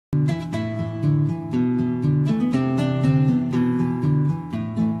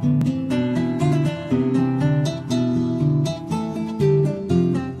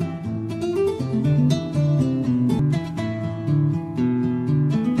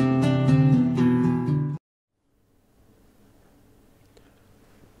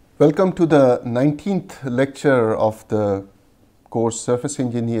Welcome to the 19th lecture of the course Surface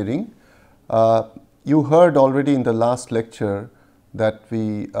Engineering. You heard already in the last lecture that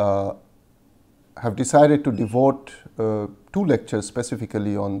we have decided to devote 2 lectures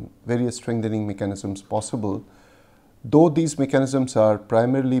specifically on various strengthening mechanisms possible, though these mechanisms are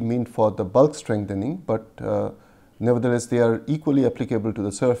primarily meant for the bulk strengthening, but nevertheless they are equally applicable to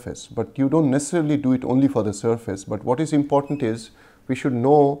the surface. But you don't necessarily do it only for the surface, but what is important is we should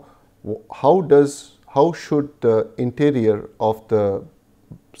know how should the interior of the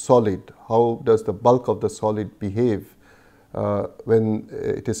solid, how does the bulk of the solid behave when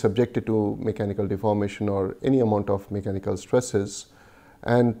it is subjected to mechanical deformation or any amount of mechanical stresses,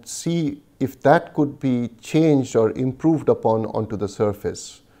 and see if that could be changed or improved upon onto the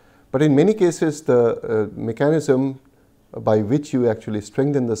surface. But in many cases the mechanism by which you actually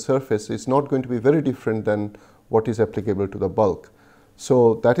strengthen the surface is not going to be very different than what is applicable to the bulk.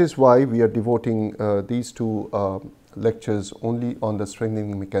 So that is why we are devoting these 2 lectures only on the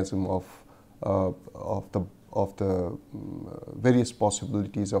strengthening mechanism of the various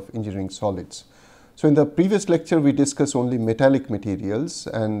possibilities of engineering solids. So in the previous lecture we discussed only metallic materials,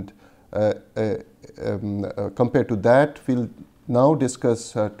 and compared to that we'll now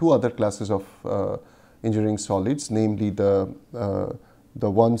discuss 2 other classes of engineering solids, namely the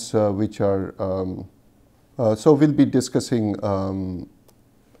ones which are so we'll be discussing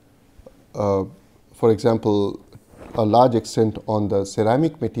for example a large extent on the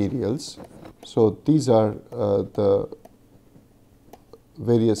ceramic materials. So these are the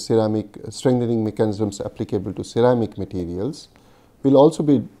various ceramic strengthening mechanisms applicable to ceramic materials. We'll also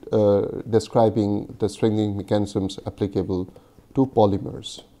be describing the strengthening mechanisms applicable to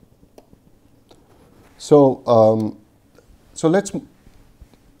polymers. So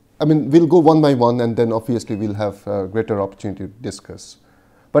we'll go one by one, and then obviously we'll have greater opportunity to discuss.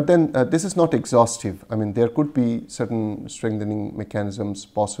 But then this is not exhaustive. There could be certain strengthening mechanisms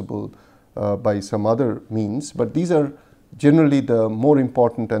possible by some other means, but these are generally the more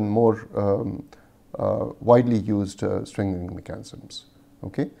important and more widely used strengthening mechanisms.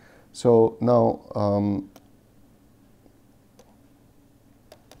 Okay. So now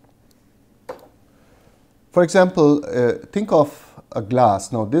for example, think of a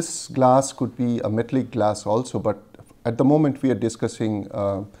glass. Now this glass could be a metallic glass also, but at the moment we are discussing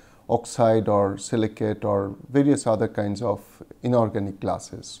oxide or silicate or various other kinds of inorganic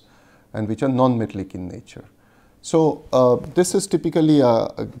glasses, and which are non-metallic in nature. So this is typically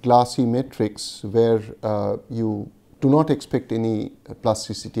a glassy matrix where you do not expect any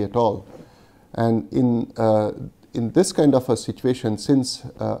plasticity at all. And in this kind of a situation, since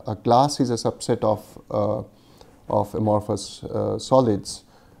a glass is a subset of amorphous solids,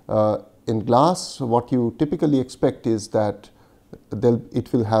 in glass what you typically expect is that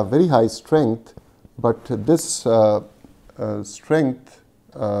it will have very high strength, but this strength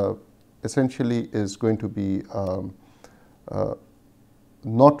essentially is going to be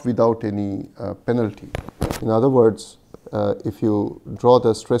not without any penalty. In other words, if you draw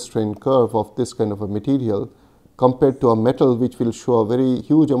the stress strain curve of this kind of a material compared to a metal which will show a very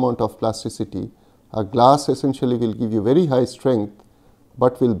huge amount of plasticity, a glass essentially will give you very high strength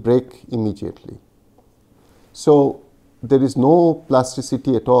but will break immediately. So there is no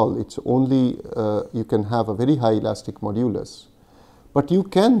plasticity at all. It's only you can have a very high elastic modulus. But you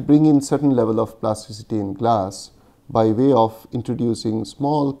can bring in certain level of plasticity in glass by way of introducing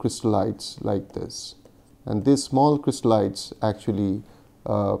small crystallites like this. And these small crystallites actually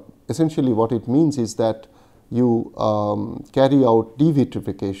essentially what it means is that you carry out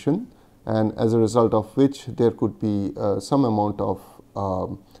devitrification, and as a result of which there could be some amount of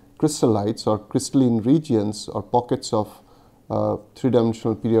crystallites or crystalline regions or pockets of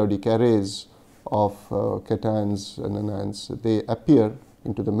 3-dimensional periodic arrays of cations and anions. They appear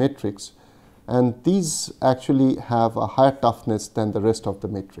into the matrix, and these actually have a higher toughness than the rest of the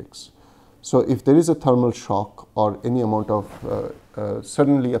matrix. So if there is a thermal shock or any amount of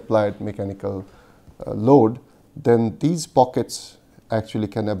suddenly applied mechanical load, then these pockets actually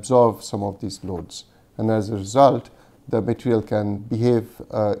can absorb some of these loads, and as a result the material can behave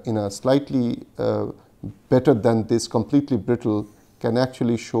in a slightly better than this completely brittle, can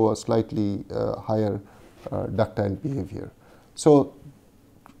actually show a slightly higher ductile behavior. So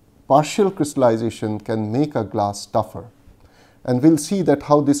partial crystallization can make a glass tougher, and we'll see that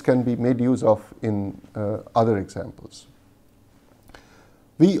how this can be made use of in other examples.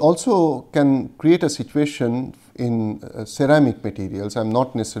 We also can create a situation in ceramic materials. I'm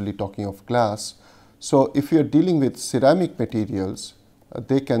not necessarily talking of glass. So if you are dealing with ceramic materials,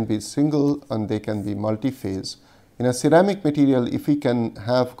 they can be single and they can be multi-phase. In a ceramic material, if we can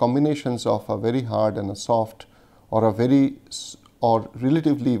have combinations of a very hard and a soft, or a very or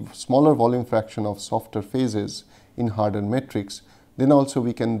relatively smaller volume fraction of softer phases in harder matrix, then also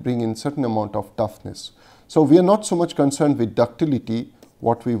we can bring in certain amount of toughness. So we are not so much concerned with ductility.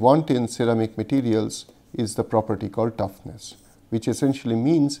 What we want in ceramic materials is the property called toughness, which essentially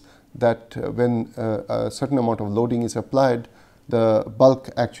means that when a certain amount of loading is applied, the bulk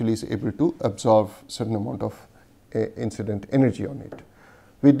actually is able to absorb certain amount of incident energy on it.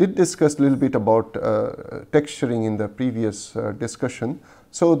 We did discuss a little bit about texturing in the previous discussion.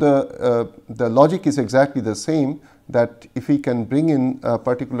 So the logic is exactly the same, that if we can bring in a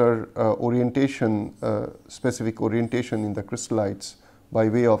particular orientation, specific orientation in the crystallites by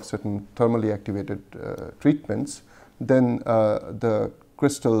way of certain thermally activated treatments, then the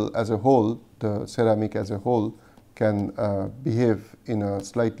crystal as a whole, the ceramic as a whole, can behave in a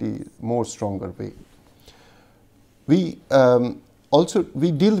slightly more stronger way. We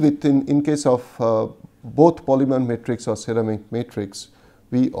we deal with, in case of both polymer matrix or ceramic matrix,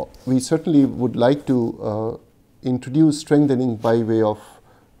 we certainly would like to introduce strengthening by way of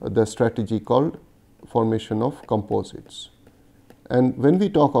the strategy called formation of composites. And when we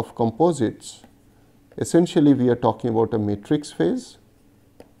talk of composites, essentially we are talking about a matrix phase,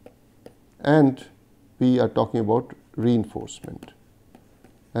 and we are talking about reinforcement.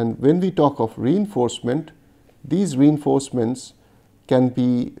 And when we talk of reinforcement, these reinforcements can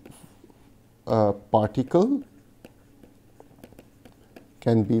be particle,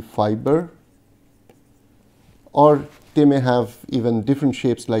 can be fiber, or they may have even different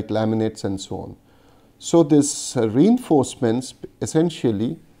shapes like laminates and so on. So this reinforcements,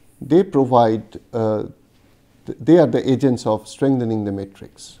 essentially they provide, they are the agents of strengthening the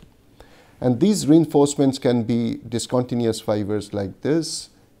matrix. And these reinforcements can be discontinuous fibers like this,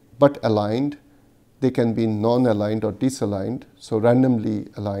 but aligned. They can be non-aligned or disaligned, so randomly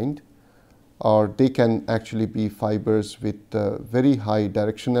aligned, or they can actually be fibers with very high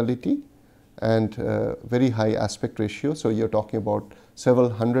directionality and very high aspect ratio. So you're talking about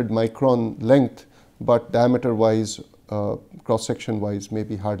several hundred micron length, but diameter wise, cross section wise,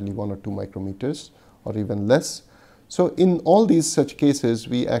 maybe hardly 1 or 2 micrometers or even less. So in all these such cases,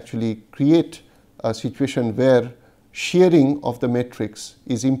 we actually create a situation where shearing of the matrix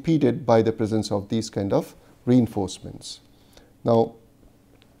is impeded by the presence of these kind of reinforcements. Now,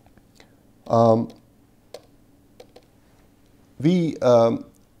 we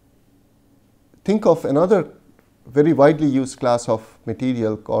think of another very widely used class of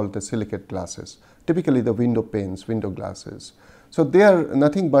material called the silicate glasses, typically the window panes, window glasses. So they are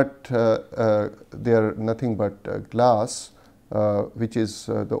nothing but glass, which is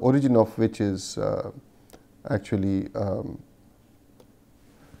the origin of which is actually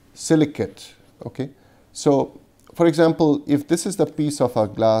silicate. Okay. So for example, if this is the piece of a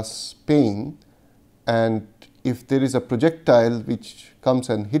glass pane, and if there is a projectile which comes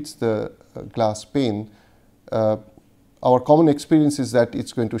and hits the glass pane, our common experience is that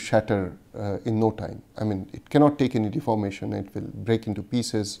it's going to shatter in no time. I mean, it cannot take any deformation, it will break into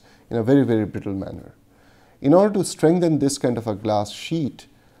pieces in a very, very brittle manner. In order to strengthen this kind of a glass sheet,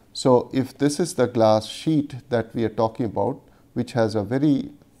 so if this is the glass sheet that we are talking about, which has a very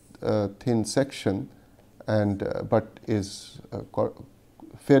thin section and but is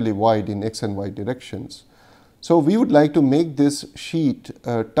fairly wide in x and y directions. So we would like to make this sheet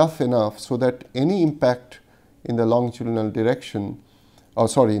tough enough so that any impact in the longitudinal direction, or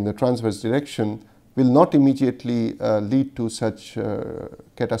sorry, in the transverse direction, will not immediately lead to such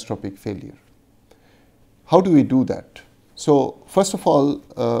catastrophic failure. How do we do that? So first of all,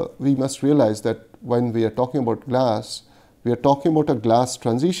 we must realize that when we are talking about glass, we are talking about a glass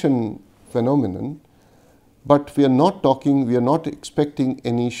transition phenomenon, but we are not expecting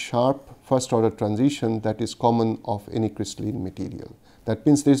any sharp first order transition that is common of any crystalline material. That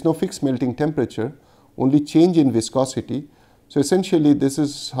means there is no fixed melting temperature, only change in viscosity. So essentially this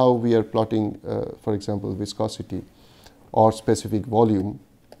is how we are plotting, for example, viscosity or specific volume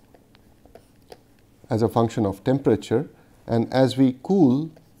as a function of temperature. And as we cool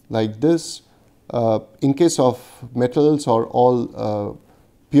like this, in case of metals or all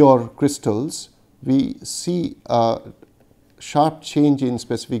pure crystals, we see a sharp change in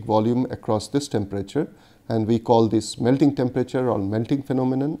specific volume across this temperature, and we call this melting temperature or melting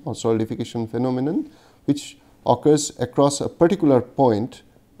phenomenon or solidification phenomenon, which occurs across a particular point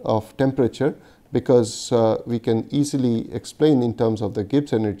of temperature, because we can easily explain in terms of the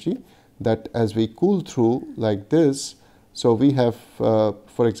Gibbs energy that as we cool through like this, so we have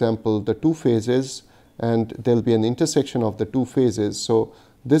for example the two phases, and there will be an intersection of the two phases. So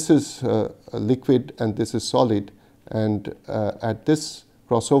this is a liquid and this is solid, and at this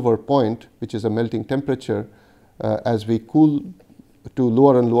crossover point, which is a melting temperature, as we cool to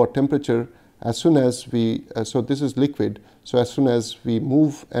lower and lower temperature, as soon as we, so this is liquid, so as soon as we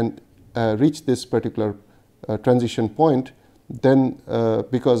move and reach this particular transition point, then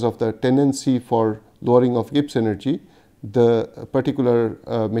because of the tendency for lowering of Gibbs energy, the particular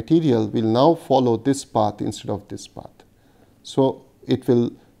material will now follow this path instead of this path. So it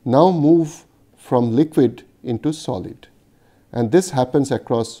will now move from liquid into solid, and this happens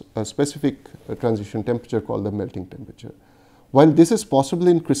across a specific transition temperature called the melting temperature. While this is possible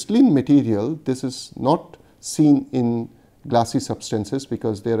in crystalline material, this is not seen in glassy substances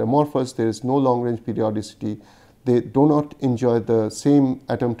because they are amorphous, there is no long range periodicity, they do not enjoy the same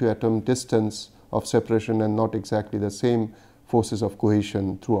atom to atom distance of separation and not exactly the same forces of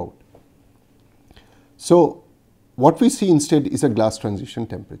cohesion throughout. So what we see instead is a glass transition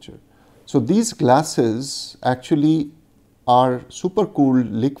temperature. So these glasses actually are supercooled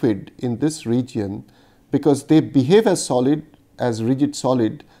liquid in this region because they behave as solid, as rigid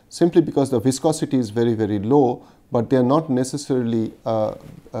solid, simply because the viscosity is very, very low, but they are not necessarily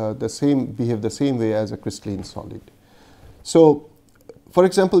behave the same way as a crystalline solid. So for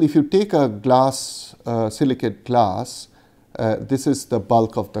example, if you take a glass, silicate glass, this is the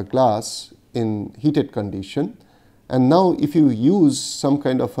bulk of the glass in heated condition, and now if you use some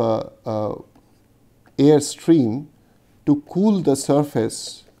kind of a air stream to cool the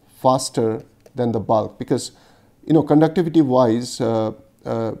surface faster than the bulk, because conductivity wise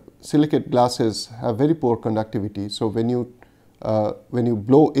silicate glasses have very poor conductivity. So when you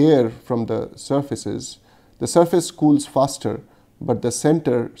blow air from the surfaces, the surface cools faster, but the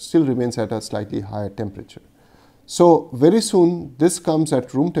center still remains at a slightly higher temperature. So very soon this comes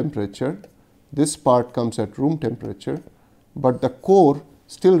at room temperature, this part comes at room temperature, but the core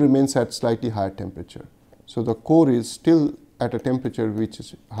still remains at slightly higher temperature. So the core is still at a temperature which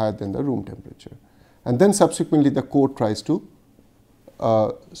is higher than the room temperature, and then subsequently the core tries to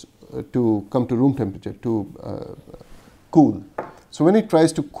come to room temperature to cool. So when it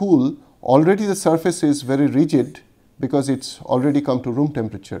tries to cool, already the surface is very rigid because it's already come to room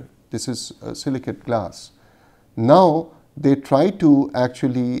temperature. This is silicate glass. Now they try to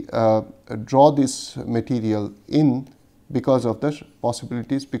actually draw this material in because of the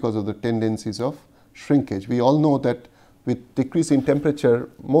possibilities, because of the tendencies of shrinkage. We all know that with decrease in temperature,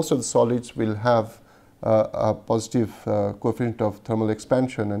 most of the solids will have a positive coefficient of thermal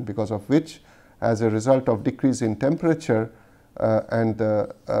expansion, and because of which, as a result of decrease in temperature and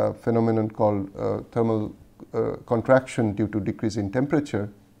the phenomenon called thermal contraction due to decrease in temperature,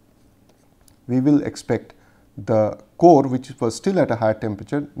 we will expect the core, which was still at a higher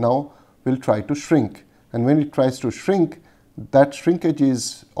temperature, now will try to shrink. And when it tries to shrink, that shrinkage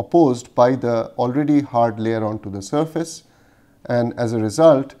is opposed by the already hard layer onto the surface, and as a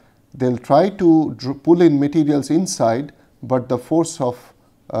result they will try to pull in materials inside, but the force of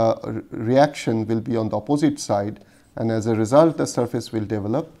reaction will be on the opposite side, and as a result the surface will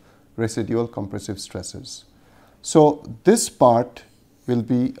develop residual compressive stresses. So this part will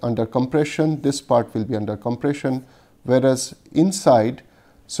be under compression, this part will be under compression, whereas inside,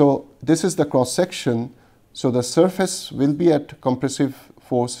 so this is the cross section, so the surface will be at compressive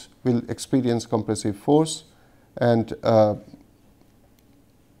force, will experience compressive force, and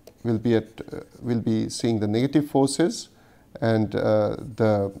will be seeing the negative forces, and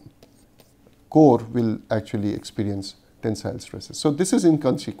the core will actually experience tensile stresses. So this is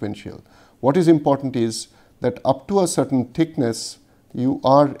inconsequential. What is important is that up to a certain thickness you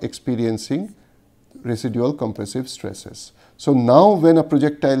are experiencing residual compressive stresses. So now when a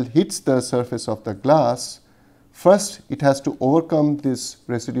projectile hits the surface of the glass, first it has to overcome these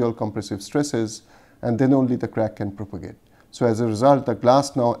residual compressive stresses, and then only the crack can propagate. So as a result, the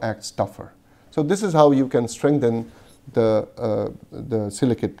glass now acts tougher. So this is how you can strengthen the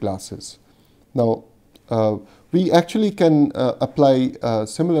silicate glasses. Now we actually can apply a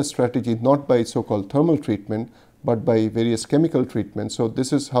similar strategy not by so-called thermal treatment, but by various chemical treatments. So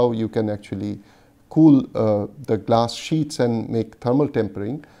this is how you can actually cool the glass sheets and make thermal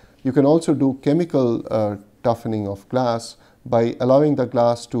tempering. You can also do chemical toughening of glass by allowing the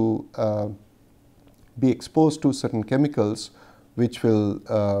glass to be exposed to certain chemicals which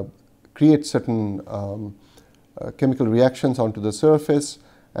will create certain chemical reactions onto the surface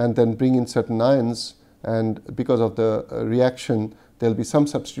and then bring in certain ions, and because of the reaction there will be some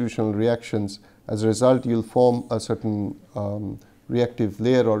substitutional reactions. As a result, you will form a certain reactive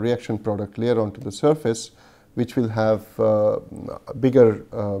layer or reaction product layer onto the surface, which will have bigger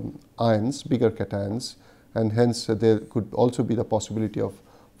ions, bigger cations, and hence there could also be the possibility of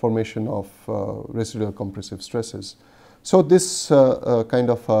formation of residual compressive stresses. So this kind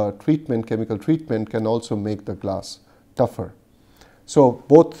of treatment, chemical treatment, can also make the glass tougher. So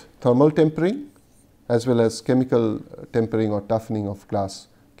both thermal tempering as well as chemical tempering or toughening of glass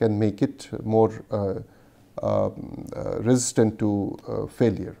can make it more resistant to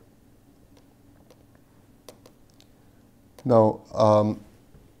failure. Now,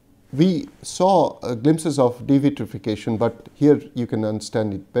 we saw glimpses of devitrification, but here you can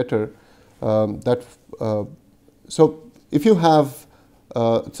understand it better. So if you have,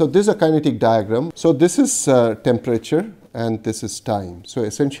 so this is a kinetic diagram. So this is temperature and this is time. So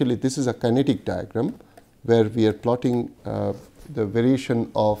essentially this is a kinetic diagram where we are plotting the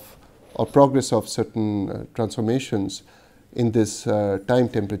variation of or progress of certain transformations in this time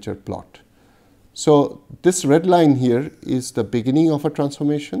temperature plot. So this red line here is the beginning of a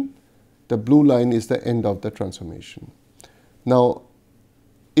transformation. The blue line is the end of the transformation. Now,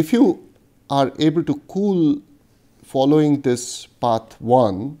 if you are able to cool following this path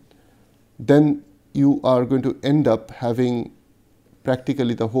 1, then you are going to end up having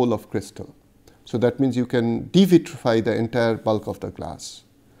practically the whole of crystal. So that means you can devitrify the entire bulk of the glass.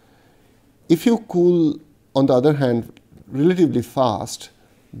 If you cool, on the other hand, relatively fast,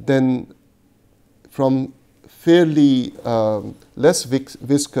 then from fairly less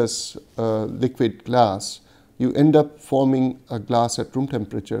viscous liquid glass, you end up forming a glass at room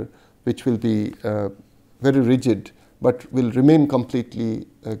temperature which will be very rigid but will remain completely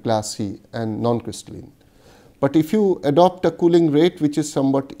glassy and non-crystalline. But if you adopt a cooling rate which is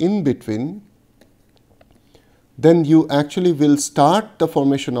somewhat in between, then you actually will start the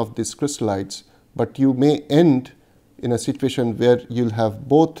formation of these crystallites, but you may end in a situation where you'll have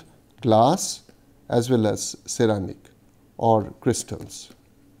both glass as well as ceramic or crystals.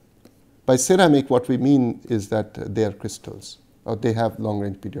 By ceramic, what we mean is that they are crystals or they have long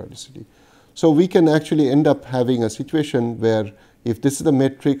range periodicity. So we can actually end up having a situation where if this is the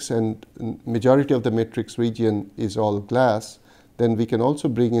matrix and majority of the matrix region is all glass, then we can also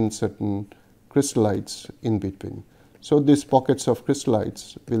bring in certain crystallites in between. So these pockets of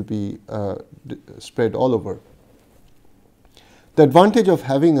crystallites will be spread all over. The advantage of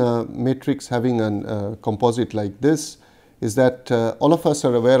having a matrix, having a composite like this, is that all of us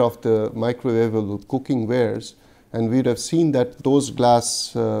are aware of the microwavable cooking wares, and we would have seen that those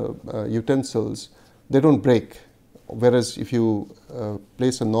glass utensils, they don't break. Whereas if you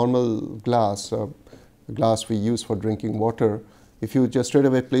place a normal glass, a glass we use for drinking water, if you just straight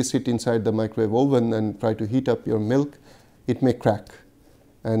away place it inside the microwave oven and try to heat up your milk, it may crack,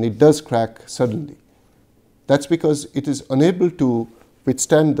 and it does crack suddenly. That's because it is unable to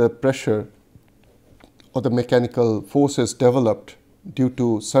withstand the pressure or the mechanical forces developed due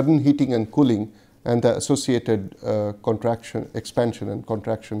to sudden heating and cooling and the associated contraction, expansion and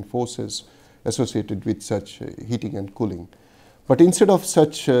contraction forces associated with such heating and cooling. But instead of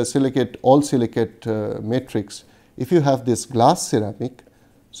such silicate, all silicate matrix, if you have this glass ceramic,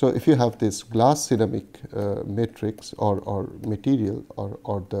 so if you have this glass ceramic matrix or material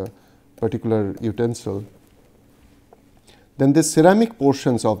or the particular utensil, then the ceramic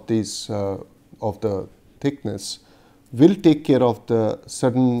portions of these of the thickness will take care of the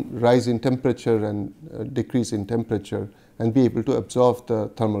sudden rise in temperature and decrease in temperature and be able to absorb the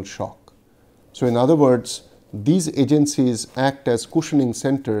thermal shock. So in other words, these agencies act as cushioning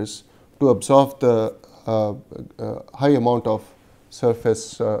centers to absorb the high amount of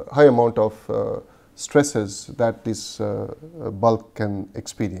surface, high amount of stresses that this bulk can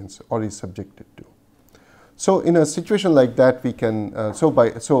experience or is subjected to. So in a situation like that, we can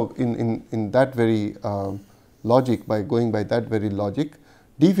in that very logic, by going by that very logic,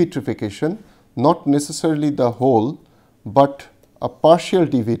 devitrification, not necessarily the whole, but a partial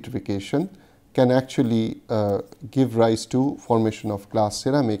devitrification can actually give rise to formation of glass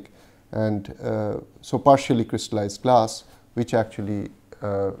ceramic, and so partially crystallized glass, which actually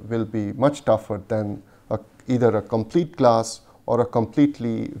will be much tougher than either a complete glass or a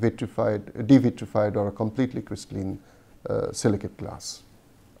completely devitrified or a completely crystalline silicate glass.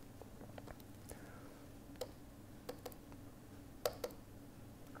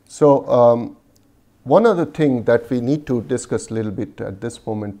 So one other thing that we need to discuss a little bit at this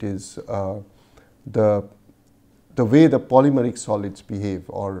moment is the way the polymeric solids behave,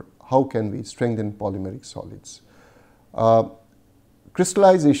 or how can we strengthen polymeric solids.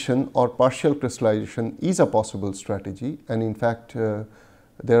 Crystallization or partial crystallization is a possible strategy, and in fact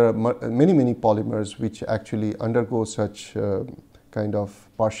there are many polymers which actually undergo such kind of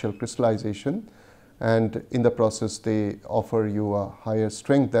partial crystallization, and in the process they offer you a higher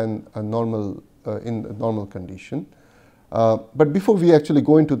strength than a normal in a normal condition. But before we actually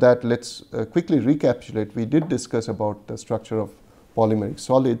go into that, let's quickly recapitulate. We did discuss about the structure of polymeric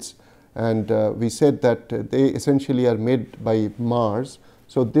solids, and we said that they essentially are made by Mars.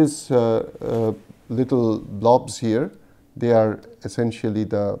 So these little blobs here, they are essentially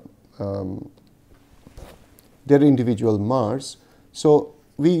the their individual Mars. So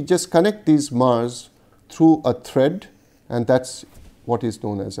we just connect these Mars through a thread, and that's what is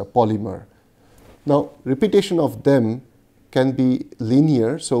known as a polymer. Now, repetition of them can be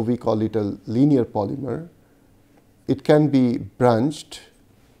linear, so we call it a linear polymer. It can be branched,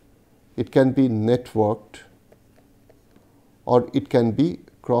 it can be networked, or it can be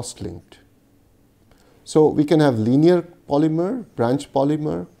cross-linked. So we can have linear polymer, branch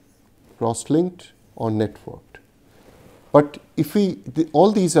polymer, cross-linked, or networked. But if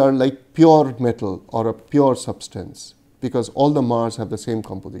all these are like pure metal or a pure substance, because all the Mars have the same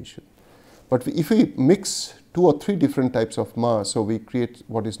composition. But if we mix 2 or 3 different types of Mars, so we create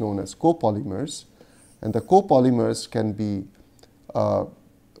what is known as copolymers, and the copolymers can be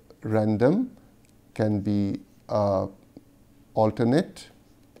random, can be alternate,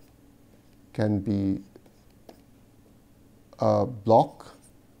 can be block,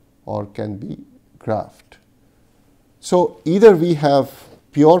 or can be graft. So either we have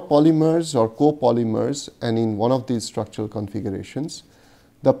pure polymers or copolymers, and in one of these structural configurations,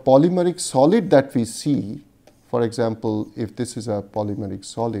 the polymeric solid that we see, for example, if this is a polymeric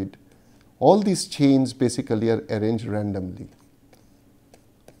solid, all these chains basically are arranged randomly,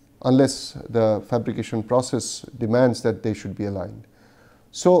 unless the fabrication process demands that they should be aligned.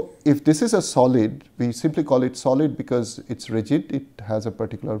 So if this is a solid, we simply call it solid because it's rigid, it has a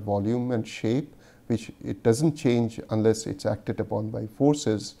particular volume and shape, which it doesn't change unless it's acted upon by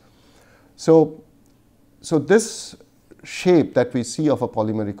forces. So this shape that we see of a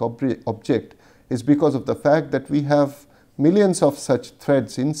polymeric object is because of the fact that we have millions of such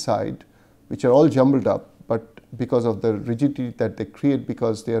threads inside, which are all jumbled up, but because of the rigidity that they create,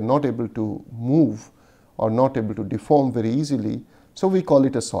 because they are not able to move or not able to deform very easily, so we call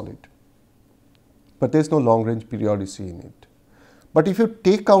it a solid. But there is no long range periodicity in it. But if you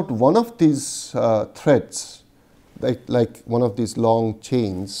take out one of these threads, like one of these long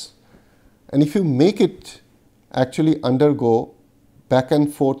chains, and if you make it actually undergo back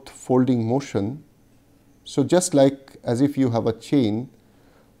and forth folding motion, so just like as if you have a chain,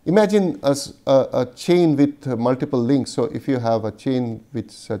 imagine a chain with multiple links. So if you have a chain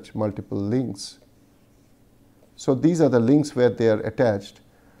with such multiple links, so these are the links where they are attached.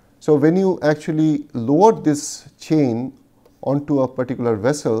 So when you actually lower this chain onto a particular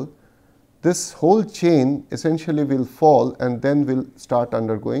vessel, this whole chain essentially will fall and then will start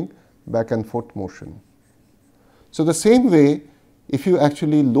undergoing back and forth motion. So the same way, if you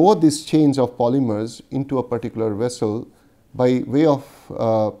actually lower these chains of polymers into a particular vessel by way of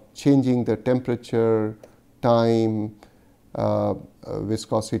changing the temperature, time,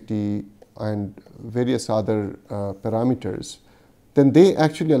 viscosity, and various other parameters, then they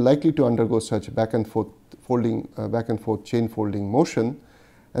actually are likely to undergo such back and forth folding, back and forth chain folding motion,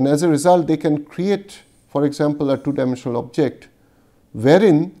 and as a result they can create, for example, a 2-dimensional object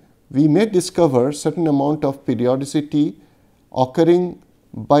wherein we may discover certain amount of periodicity occurring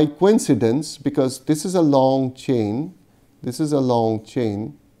by coincidence, because this is a long chain, this is a long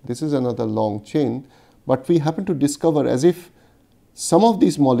chain, this is another long chain, but we happen to discover as if some of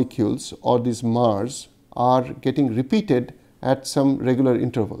these molecules or these Mars are getting repeated at some regular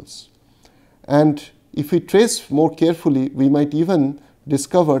intervals. And if we trace more carefully, we might even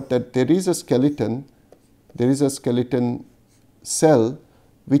discover that there is a skeleton cell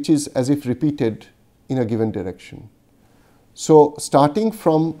which is as if repeated in a given direction. So starting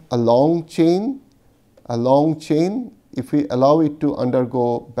from a long chain, if we allow it to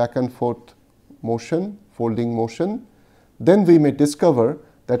undergo back and forth motion, folding motion, then we may discover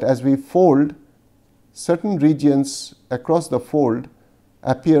that as we fold, certain regions across the fold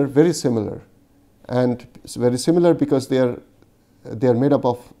appear very similar, and very similar because they are made up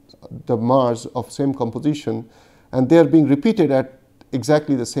of the Mars of same composition, and they are being repeated at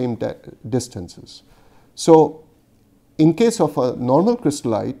exactly the same distances. So in case of a normal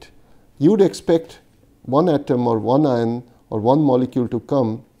crystallite, you would expect one atom or one ion or one molecule to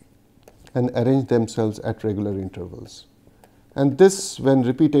come and arrange themselves at regular intervals. And this, when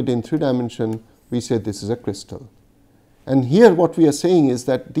repeated in 3 dimension, we say this is a crystal. And here what we are saying is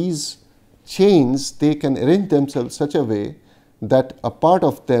that these chains, they can arrange themselves such a way that a part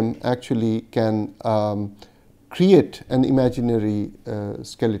of them actually can create an imaginary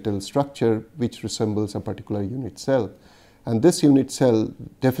skeletal structure which resembles a particular unit cell. And this unit cell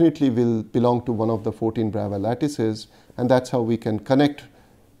definitely will belong to one of the 14 Bravais lattices, and that's how we can connect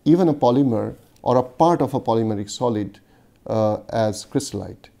even a polymer or a part of a polymeric solid as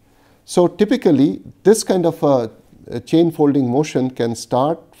crystallite. So typically this kind of a chain folding motion can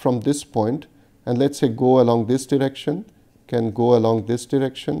start from this point and let's say go along this direction, can go along this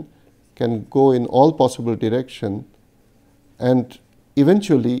direction, can go in all possible direction, and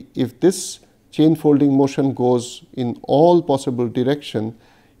eventually if this chain folding motion goes in all possible direction,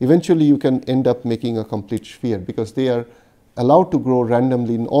 eventually you can end up making a complete sphere because they are allowed to grow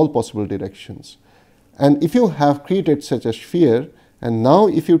randomly in all possible directions. And if you have created such a sphere, and now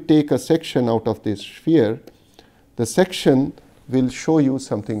if you take a section out of this sphere, the section will show you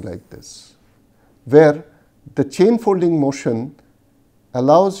something like this, where the chain folding motion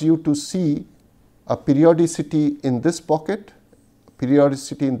allows you to see a periodicity in this pocket,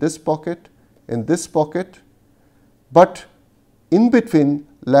 periodicity in this pocket, in this pocket, but in between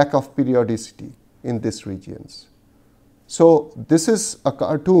lack of periodicity in these regions. So this is a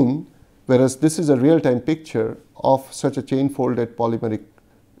cartoon, whereas this is a real-time picture of such a chain folded polymeric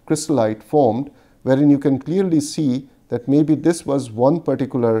crystallite formed, wherein you can clearly see that maybe this was one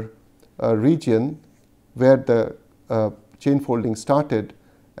particular region where the chain folding started,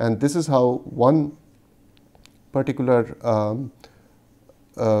 and this is how one particular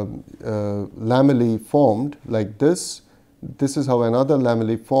lamellae formed like this. This is how another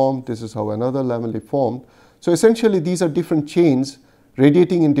lamellae formed, this is how another lamellae formed. So essentially these are different chains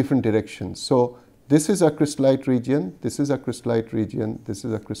radiating in different directions. So this is a crystallite region, this is a crystallite region, this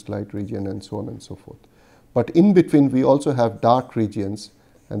is a crystallite region, and so on and so forth. But in between we also have dark regions,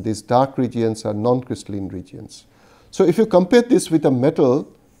 and these dark regions are non-crystalline regions. So if you compare this with a metal,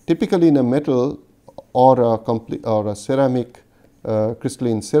 typically in a metal or a ceramic,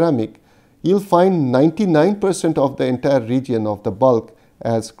 crystalline ceramic, you'll find 99% of the entire region of the bulk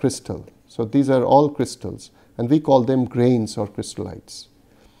as crystal. So these are all crystals, and we call them grains or crystallites.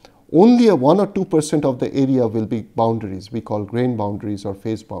 Only a 1 or 2% of the area will be boundaries. We call grain boundaries or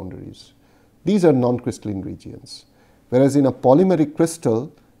phase boundaries. These are non-crystalline regions. Whereas in a polymeric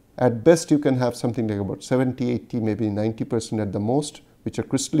crystal, at best you can have something like about 70, 80, maybe 90% at the most, which are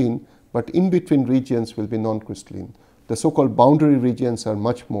crystalline, but in between regions will be non-crystalline. The so-called boundary regions are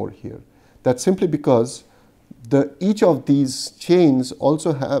much more here. That's simply because each of these chains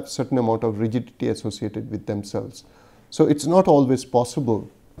also have certain amount of rigidity associated with themselves. So it's not always possible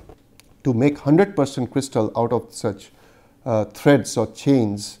to make 100% crystal out of such threads or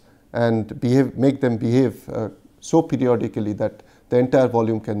chains and make them behave so periodically that the entire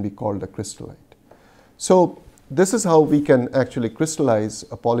volume can be called a crystallite. So this is how we can actually crystallize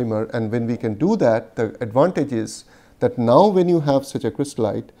a polymer, and when we can do that, the advantage is that now when you have such a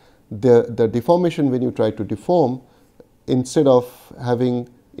crystallite, the deformation, when you try to deform, instead of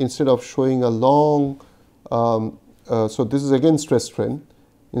showing a long, so this is again stress strain,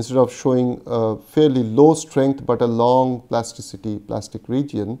 instead of showing a fairly low strength but a long plastic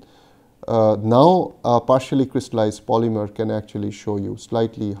region, now a partially crystallized polymer can actually show you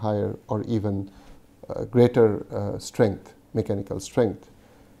slightly higher or even greater strength, mechanical strength.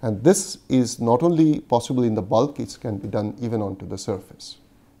 And this is not only possible in the bulk, it can be done even onto the surface.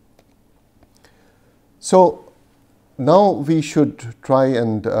 So now we should try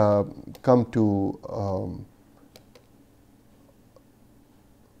and come to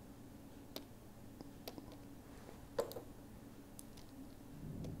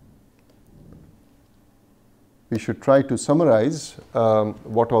summarize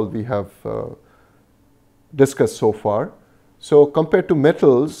what all we have discussed so far. So compared to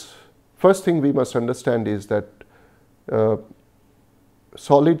metals, first thing we must understand is that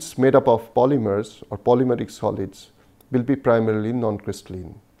solids made up of polymers or polymeric solids will be primarily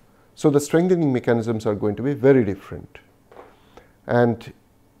non-crystalline. So the strengthening mechanisms are going to be very different, and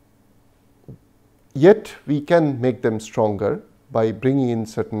yet we can make them stronger by bringing in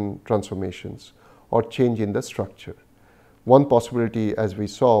certain transformations or change in the structure. One possibility, as we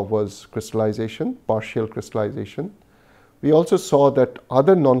saw, was crystallization, partial crystallization. We also saw that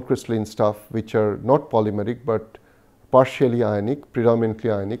other non-crystalline stuff which are not polymeric but partially ionic,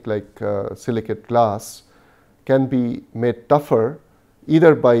 predominantly ionic, like silicate glass, can be made tougher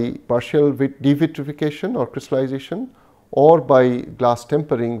either by partial devitrification or crystallization, or by glass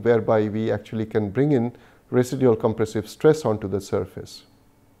tempering, whereby we actually can bring in residual compressive stress onto the surface.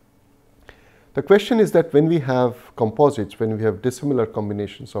 The question is that when we have composites, when we have dissimilar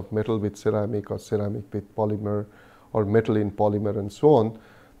combinations of metal with ceramic or ceramic with polymer or metal in polymer and so on,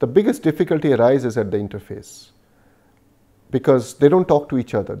 the biggest difficulty arises at the interface, because they don't talk to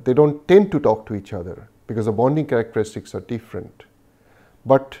each other. They don't tend to talk to each other because the bonding characteristics are different.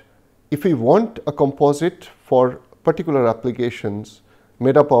 But if we want a composite for particular applications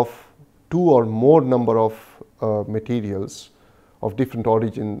made up of 2 or more number of materials of different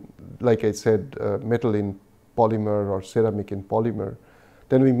origin, like I said, metal in polymer or ceramic in polymer,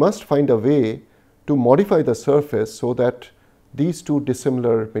 then we must find a way to modify the surface so that these 2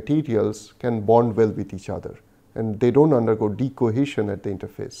 dissimilar materials can bond well with each other and they don't undergo decohesion at the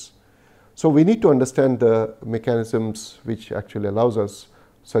interface. So we need to understand the mechanisms which actually allows us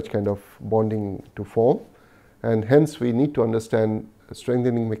such kind of bonding to form, and hence we need to understand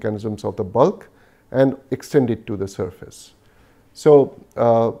strengthening mechanisms of the bulk and extend it to the surface. So,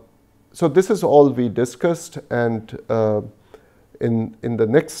 so this is all we discussed, and in the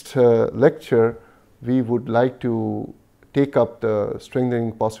next lecture we would like to take up the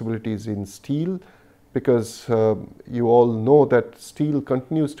strengthening possibilities in steel, because you all know that steel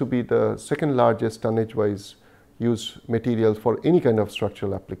continues to be the second largest tonnage wise used material for any kind of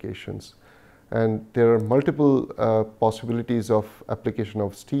structural applications, and there are multiple possibilities of application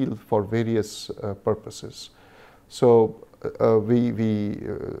of steel for various purposes. So we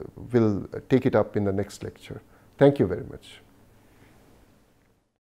will take it up in the next lecture. Thank you very much.